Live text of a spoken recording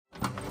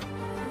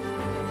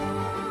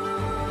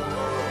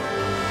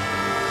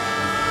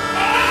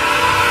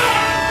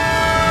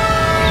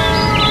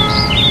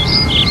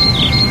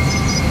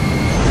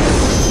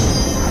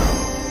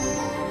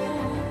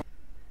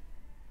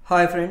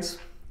Hi friends,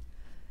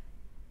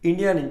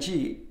 India నుంచి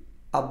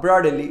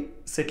abroad వెళ్ళి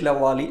settle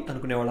అవ్వాలి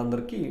అనుకునే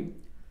వాళ్ళందరికీ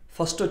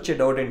ఫస్ట్ వచ్చే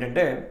డౌట్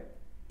ఏంటంటే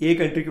ఏ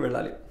కంట్రీకి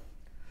వెళ్ళాలి,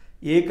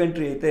 ఏ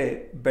కంట్రీ అయితే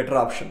బెటర్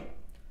ఆప్షన్.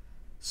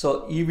 సో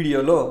ఈ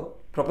వీడియోలో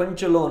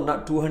ప్రపంచంలో ఉన్న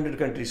 200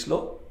 కంట్రీస్లో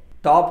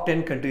టాప్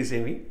 10 కంట్రీస్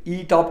ఏమి, ఈ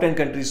టాప్ 10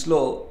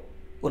 కంట్రీస్లో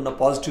ఉన్న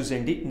పాజిటివ్స్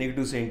ఏంటి,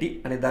 నెగిటివ్స్ ఏంటి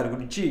అనే దాని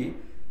గురించి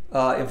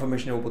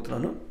ఇన్ఫర్మేషన్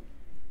ఇవ్వబోతున్నాను.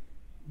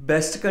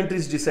 బెస్ట్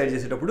కంట్రీస్ డిసైడ్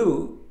చేసేటప్పుడు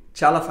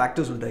చాలా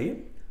ఫ్యాక్టర్స్ ఉంటాయి.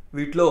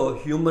 వీటిలో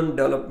హ్యూమన్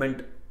డెవలప్మెంట్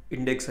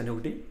ఇండెక్స్ అని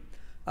ఒకటి,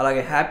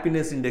 అలాగే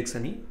హ్యాపీనెస్ ఇండెక్స్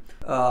అని,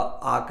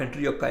 ఆ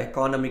కంట్రీ యొక్క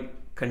ఎకానమిక్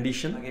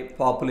కండిషన్, అలాగే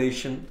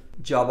పాపులేషన్,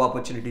 జాబ్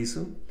ఆపర్చునిటీస్,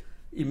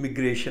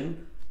 ఇమ్మిగ్రేషన్,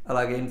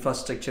 అలాగే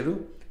ఇన్ఫ్రాస్ట్రక్చరు,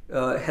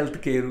 హెల్త్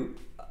కేరు,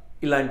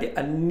 ఇలాంటి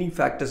అన్ని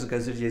ఫ్యాక్టర్స్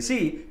కన్సిడర్ చేసి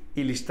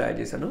ఈ లిస్ట్ తయారు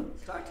చేశాను.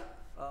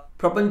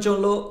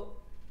 ప్రపంచంలో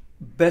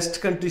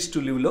best countries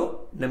to లివ్లో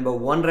number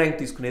 1 rank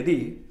తీసుకునేది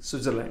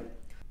స్విట్జర్లాండ్.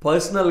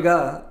 పర్సనల్గా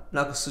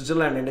నాకు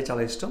స్విట్జర్లాండ్ అంటే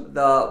చాలా ఇష్టం.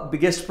 The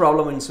biggest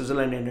problem in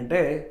Switzerland ఏంటంటే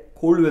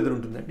కోల్డ్ వెదర్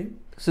ఉంటుందండి.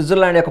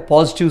 స్విట్జర్లాండ్ యొక్క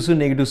పాజిటివ్స్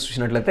నెగిటివ్స్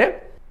చూసినట్లయితే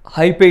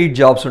హై పెయిడ్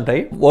జాబ్స్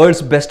ఉంటాయి,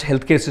 world's best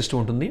health care system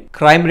ఉంటుంది,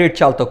 క్రైమ్ రేట్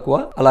చాలా తక్కువ,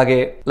 అలాగే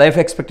life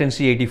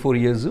expectancy 84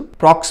 years,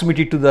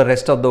 proximity to the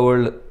rest of the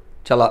world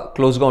చాలా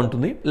క్లోజ్గా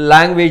ఉంటుంది,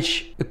 లాంగ్వేజ్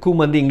ఎక్కువ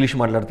మంది ఇంగ్లీష్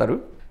మాట్లాడతారు.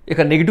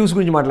 ఇక నెగిటివ్స్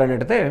గురించి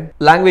మాట్లాడినట్టయితే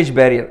లాంగ్వేజ్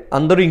బ్యారియర్,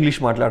 అందరూ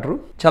ఇంగ్లీష్ మాట్లాడరు,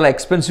 చాలా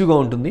ఎక్స్పెన్సివ్గా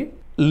ఉంటుంది,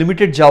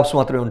 లిమిటెడ్ జాబ్స్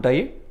మాత్రమే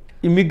ఉంటాయి,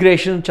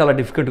 ఇమ్మిగ్రేషన్ చాలా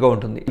డిఫికల్ట్గా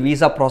ఉంటుంది,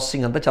 వీసా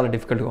ప్రాసెసింగ్ అంతా చాలా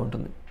డిఫికల్ట్గా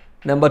ఉంటుంది.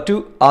 Number 2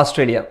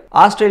 Australia.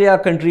 Australia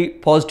country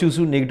positives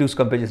negatives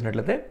compare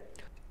చేసినట్లయితే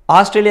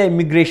ఆస్ట్రేలియా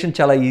ఇమ్మిగ్రేషన్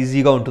చాలా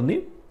ఈజీగా ఉంటుంది,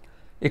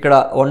 ఇక్కడ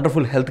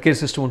వండర్ఫుల్ హెల్త్ కేర్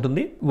సిస్టమ్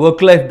ఉంటుంది,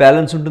 వర్క్ లైఫ్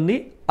బ్యాలెన్స్ ఉంటుంది,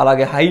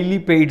 అలాగే హైలీ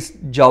పెయిడ్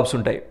జాబ్స్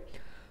ఉంటాయి.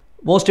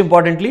 మోస్ట్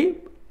ఇంపార్టెంట్లీ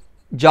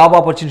జాబ్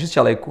ఆపర్చునిటీస్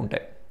చాలా ఎక్కువ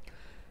ఉంటాయి.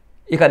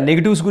 ఇక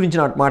నెగిటివ్స్ గురించి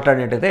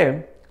మాట్లాడినట్టయితే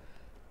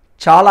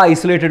చాలా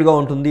ఐసోలేటెడ్గా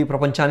ఉంటుంది,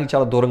 ప్రపంచానికి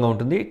చాలా దూరంగా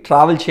ఉంటుంది,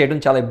 ట్రావెల్ చేయడం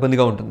చాలా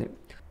ఇబ్బందిగా ఉంటుంది,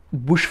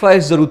 బుష్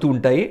ఫైర్స్ జరుగుతూ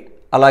ఉంటాయి,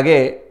 అలాగే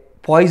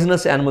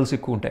పాయిజనస్ యానిమల్స్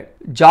ఎక్కువ ఉంటాయి.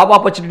 జాబ్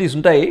ఆపర్చునిటీస్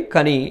ఉంటాయి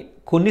కానీ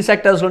కొన్ని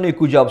సెక్టార్స్లోనే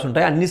ఎక్కువ జాబ్స్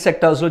ఉంటాయి, అన్ని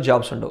సెక్టార్స్లో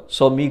జాబ్స్ ఉండవు.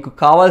 సో మీకు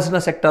కావాల్సిన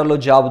సెక్టార్లో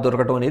జాబ్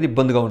దొరకడం అనేది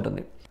ఇబ్బందిగా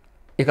ఉంటుంది.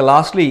 ఇక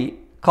లాస్ట్లీ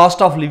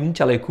కాస్ట్ ఆఫ్ లివింగ్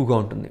చాలా ఎక్కువగా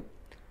ఉంటుంది.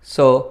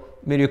 సో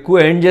మీరు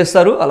ఎక్కువ ఎర్న్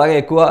చేస్తారు, అలాగే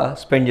ఎక్కువ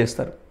స్పెండ్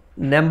చేస్తారు.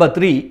 Number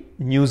 3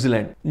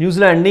 New Zealand.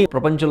 న్యూజిలాండ్ని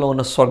ప్రపంచంలో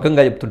ఉన్న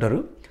స్వర్గంగా చెప్తుంటారు,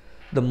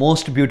 ద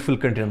మోస్ట్ బ్యూటిఫుల్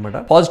కంట్రీ అనమాట.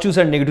 పాజిటివ్స్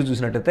అండ్ నెగిటివ్స్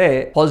చూసినట్టయితే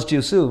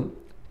పాజిటివ్స్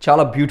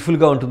చాలా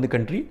బ్యూటిఫుల్గా ఉంటుంది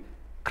కంట్రీ,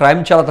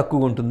 క్రైమ్ చాలా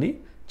తక్కువగా ఉంటుంది,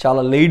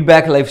 చాలా లెయిడ్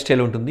బ్యాక్ లైఫ్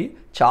స్టైల్ ఉంటుంది,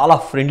 చాలా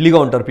ఫ్రెండ్లీగా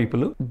ఉంటారు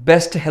people,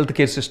 best health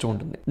care system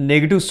ఉంటుంది.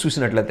 నెగిటివ్స్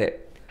చూసినట్లయితే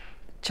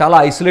చాలా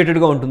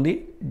ఐసోలేటెడ్గా ఉంటుంది,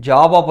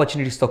 జాబ్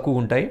ఆపర్చునిటీస్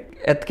తక్కువ ఉంటాయి,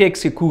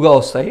 ఎర్త్క్వేక్స్ ఎక్కువగా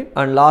వస్తాయి,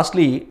 and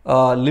lastly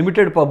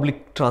limited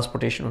public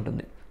transportation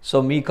ఉంటుంది. సో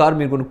మీ కార్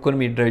మీరు కొనుక్కొని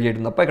మీరు డ్రైవ్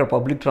చేయడం తప్ప ఇక్కడ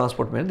పబ్లిక్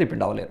ట్రాన్స్పోర్ట్ మీద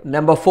డిపెండ్ అవ్వలేరు.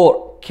 Number 4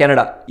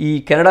 Canada. ఈ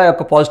కెనడా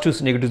యొక్క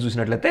పాజిటివ్స్ నెగిటివ్స్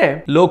చూసినట్లయితే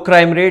లో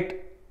crime rate,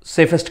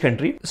 safest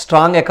country,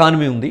 strong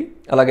economy ఉంది,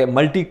 అలాగే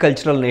మల్టీ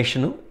కల్చరల్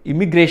నేషన్,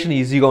 ఇమ్మిగ్రేషన్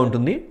ఈజీగా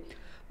ఉంటుంది,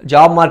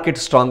 జాబ్ మార్కెట్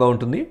స్ట్రాంగ్గా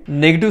ఉంటుంది.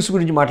 నెగిటివ్స్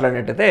గురించి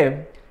మాట్లాడినట్టయితే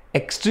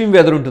ఎక్స్ట్రీమ్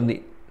వెదర్ ఉంటుంది.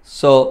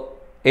 So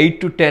 8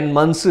 to 10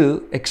 months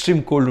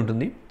extreme cold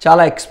ఉంటుంది,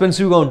 చాలా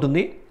ఎక్స్పెన్సివ్గా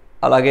ఉంటుంది,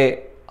 అలాగే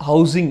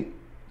హౌసింగ్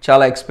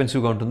చాలా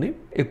ఎక్స్పెన్సివ్గా ఉంటుంది,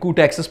 ఎక్కువ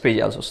ట్యాక్సెస్ పే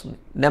చేయాల్సి వస్తుంది.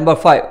 Number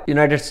 5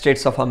 United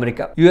states of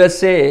America.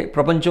 USA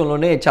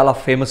ప్రపంచంలోనే చాలా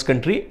famous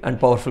country and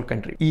powerful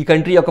country. ఈ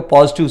కంట్రీ యొక్క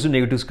పాజిటివ్స్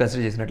నెగిటివ్స్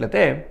కన్సిడర్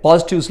చేసినట్లయితే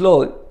పాజిటివ్స్లో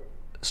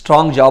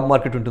స్ట్రాంగ్ జాబ్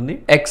మార్కెట్ ఉంటుంది,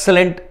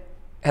 ఎక్సలెంట్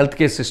హెల్త్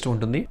కేర్ సిస్టమ్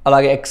ఉంటుంది,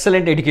 అలాగే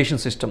ఎక్సలెంట్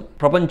ఎడ్యుకేషన్ సిస్టమ్,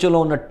 ప్రపంచంలో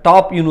ఉన్న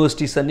టాప్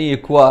యూనివర్సిటీస్ అన్ని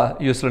ఎక్కువ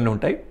యూఎస్లోనే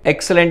ఉంటాయి,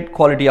 ఎక్సలెంట్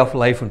క్వాలిటీ ఆఫ్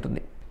లైఫ్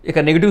ఉంటుంది. ఇక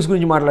నెగిటివ్స్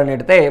గురించి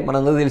మాట్లాడినట్టయితే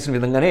మనందరూ తెలిసిన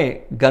విధంగానే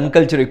గన్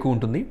కల్చర్ ఎక్కువ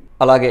ఉంటుంది,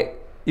 అలాగే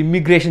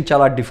ఇమ్మిగ్రేషన్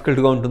చాలా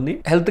డిఫికల్ట్గా ఉంటుంది,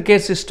 హెల్త్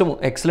కేర్ సిస్టమ్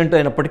ఎక్సలెంట్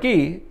అయినప్పటికీ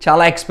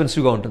చాలా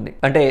ఎక్స్పెన్సివ్గా ఉంటుంది.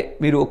 అంటే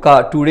మీరు ఒక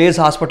 2 days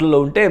హాస్పిటల్లో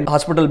ఉంటే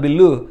హాస్పిటల్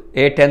బిల్లు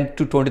 $10,000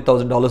 to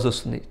 $20,000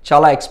 వస్తుంది,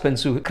 చాలా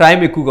ఎక్స్పెన్సివ్,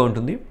 క్రైమ్ ఎక్కువగా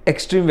ఉంటుంది,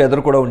 ఎక్స్ట్రీమ్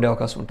వెదర్ కూడా ఉండే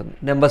అవకాశం ఉంటుంది.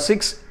 Number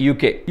 6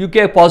 UK.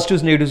 UK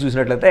positives negatives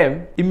చూసినట్లయితే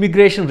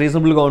ఇమ్మిగ్రేషన్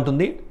రీజనబుల్గా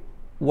ఉంటుంది,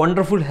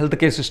 వండర్ఫుల్ హెల్త్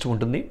కేర్ సిస్టమ్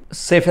ఉంటుంది,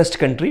 safest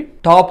country,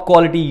 top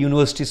quality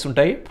universities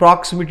ఉంటాయి,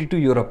 ప్రాక్సిమిటీ టు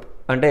యూరప్,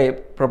 అంటే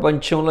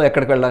ప్రపంచంలో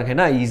ఎక్కడికి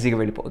వెళ్ళడానికైనా ఈజీగా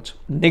వెళ్ళిపోవచ్చు.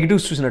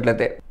 నెగిటివ్స్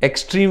చూసినట్లయితే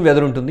ఎక్స్ట్రీమ్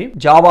వెదర్ ఉంటుంది,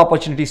 జాబ్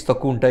ఆపర్చునిటీస్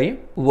తక్కువ ఉంటాయి,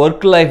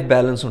 వర్క్ లైఫ్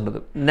బ్యాలెన్స్ ఉండదు.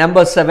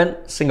 Number 7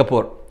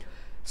 Singapore.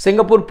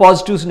 Singapore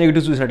positives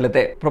negatives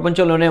చూసినట్లయితే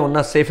ప్రపంచంలోనే ఉన్న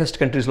సేఫెస్ట్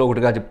కంట్రీస్లో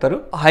ఒకటిగా చెప్తారు,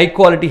 హై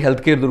క్వాలిటీ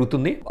హెల్త్ కేర్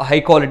దొరుకుతుంది, high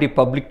quality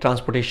public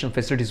transportation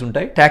facilities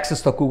ఉంటాయి,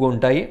 ట్యాక్సెస్ తక్కువగా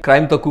ఉంటాయి,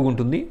 క్రైమ్ తక్కువగా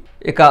ఉంటుంది.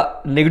 ఇక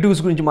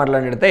నెగిటివ్స్ గురించి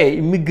మాట్లాడినట్లయితే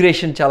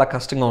ఇమ్మిగ్రేషన్ చాలా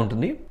కష్టంగా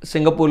ఉంటుంది,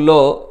 సింగపూర్లో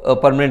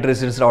పర్మనెంట్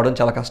రెసిడెన్స్ రావడం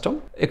చాలా కష్టం,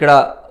 ఇక్కడ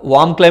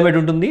వార్మ్ క్లైమేట్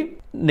ఉంటుంది.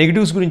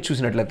 నెగిటివ్స్ గురించి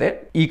చూసినట్లయితే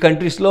ఈ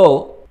కంట్రీస్లో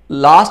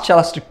లాస్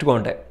చాలా స్ట్రిక్ట్గా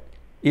ఉంటాయి,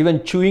 ఈవెన్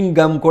చూయింగ్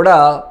గమ్ కూడా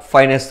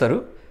ఫైన్ వేస్తారు,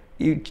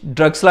 ఈ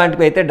డ్రగ్స్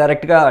లాంటివి అయితే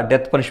డైరెక్ట్గా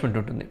డెత్ పనిష్మెంట్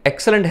ఉంటుంది.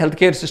 ఎక్సలెంట్ హెల్త్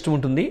కేర్ సిస్టమ్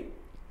ఉంటుంది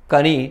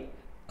కానీ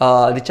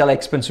అది చాలా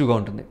ఎక్స్పెన్సివ్గా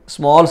ఉంటుంది,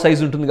 స్మాల్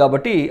సైజ్ ఉంటుంది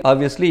కాబట్టి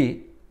ఆబ్వియస్లీ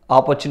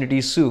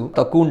ఆపర్చునిటీస్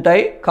తక్కువ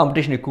ఉంటాయి,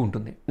 కాంపిటీషన్ ఎక్కువ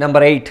ఉంటుంది.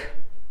 Number 8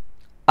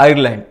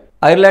 Ireland.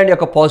 ఐర్లాండ్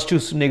యొక్క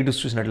పాజిటివ్స్ నెగిటివ్స్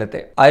చూసినట్లయితే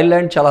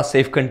ఐర్లాండ్ చాలా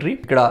సేఫ్ కంట్రీ,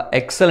 ఇక్కడ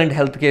excellent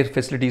health care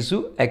facilities,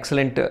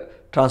 excellent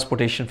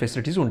transportation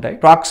facilities ఉంటాయి.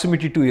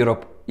 ప్రాక్సిమిటీ టు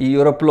యూరోప్, ఈ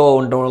యూరోప్లో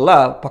ఉండడం వల్ల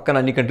పక్కన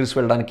అన్ని కంట్రీస్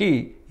వెళ్ళడానికి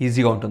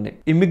ఈజీగా ఉంటుంది.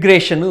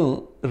 ఇమిగ్రేషన్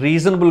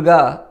రీజనబుల్గా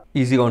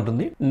ఈజీగా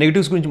ఉంటుంది.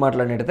 నెగిటివ్స్ గురించి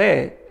మాట్లాడినట్టయితే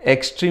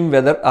extreme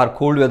weather or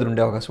cold weather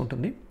ఉండే అవకాశం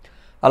ఉంటుంది.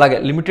 అలాగే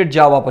లిమిటెడ్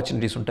జాబ్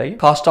ఆపర్చునిటీస్ ఉంటాయి.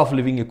 కాస్ట్ ఆఫ్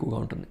లివింగ్ ఎక్కువగా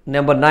ఉంటుంది.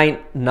 Number 9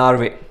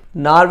 Norway.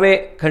 నార్వే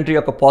కంట్రీ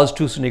యొక్క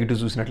పాజిటివ్స్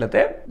నెగిటివ్స్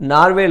చూసినట్లయితే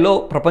నార్వేలో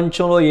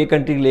ప్రపంచంలో ఏ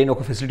కంట్రీ లేని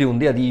ఒక ఫెసిలిటీ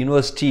ఉంది, అది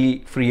యూనివర్సిటీ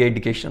ఫ్రీ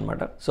ఎడ్యుకేషన్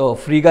అనమాట. సో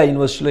ఫ్రీగా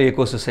యూనివర్సిటీలో ఏ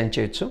కోర్సెస్ సెండ్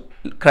చేయొచ్చు.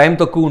 క్రైమ్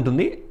తక్కువ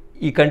ఉంటుంది.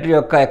 ఈ కంట్రీ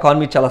యొక్క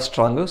ఎకానమీ చాలా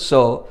strong, so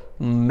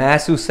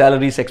massive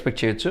salaries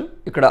expect చేయొచ్చు.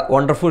 ఇక్కడ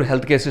వండర్ఫుల్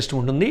హెల్త్ కేర్ సిస్టమ్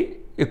ఉంటుంది.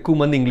 ఎక్కువ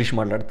మంది ఇంగ్లీష్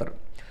మాట్లాడతారు.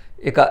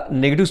 ఇక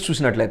నెగిటివ్స్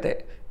చూసినట్లయితే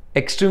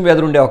ఎక్స్ట్రీమ్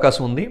వెదర్ ఉండే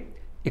అవకాశం ఉంది.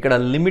 ఇక్కడ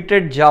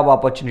లిమిటెడ్ జాబ్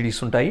ఆపర్చునిటీస్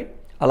ఉంటాయి.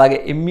 అలాగే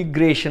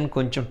ఇమ్మిగ్రేషన్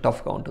కొంచెం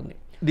టఫ్గా ఉంటుంది.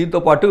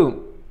 దీంతోపాటు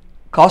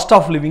కాస్ట్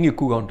ఆఫ్ లివింగ్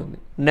ఎక్కువగా ఉంటుంది.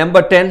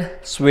 Number 10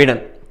 Sweden.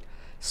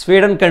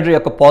 స్వీడన్ కంట్రీ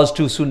యొక్క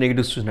పాజిటివ్స్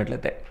నెగిటివ్స్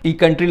చూసినట్లయితే ఈ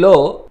కంట్రీలో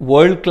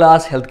world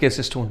class health care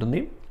system ఉంటుంది.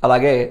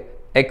 అలాగే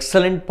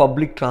ఎక్సలెంట్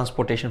పబ్లిక్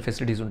ట్రాన్స్పోర్టేషన్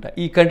ఫెసిలిటీస్ ఉంటాయి.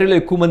 ఈ కంట్రీలో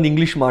ఎక్కువ మంది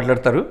ఇంగ్లీష్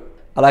మాట్లాడతారు.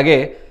 అలాగే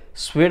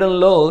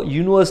స్వీడన్లో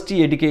యూనివర్సిటీ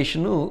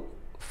ఎడ్యుకేషన్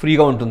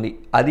ఫ్రీగా ఉంటుంది.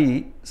 అది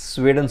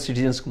స్వీడన్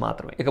సిటిజన్స్కి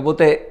మాత్రమే.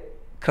 ఇకపోతే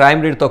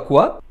క్రైమ్ రేట్ తక్కువ,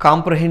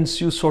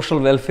 కాంప్రహెన్సివ్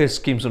సోషల్ వెల్ఫేర్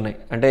స్కీమ్స్ ఉన్నాయి.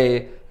 అంటే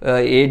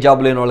ఏ జాబ్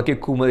లేని వాళ్ళకి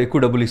ఎక్కువ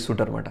డబ్బులు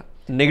ఇస్తుంటారు అనమాట.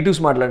 నెగిటివ్స్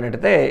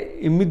మాట్లాడినట్టయితే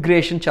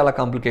ఇమ్మిగ్రేషన్ చాలా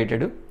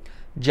కాంప్లికేటెడ్,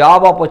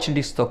 జాబ్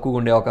ఆపర్చునిటీస్ తక్కువగా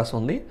ఉండే అవకాశం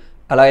ఉంది.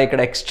 అలాగే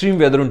ఇక్కడ ఎక్స్ట్రీమ్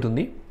వెదర్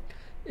ఉంటుంది.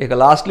 ఇక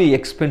లాస్ట్లీ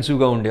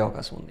ఎక్స్పెన్సివ్గా ఉండే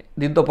అవకాశం ఉంది.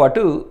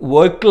 దీంతోపాటు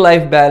వర్క్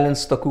లైఫ్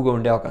బ్యాలెన్స్ తక్కువగా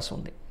ఉండే అవకాశం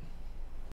ఉంది.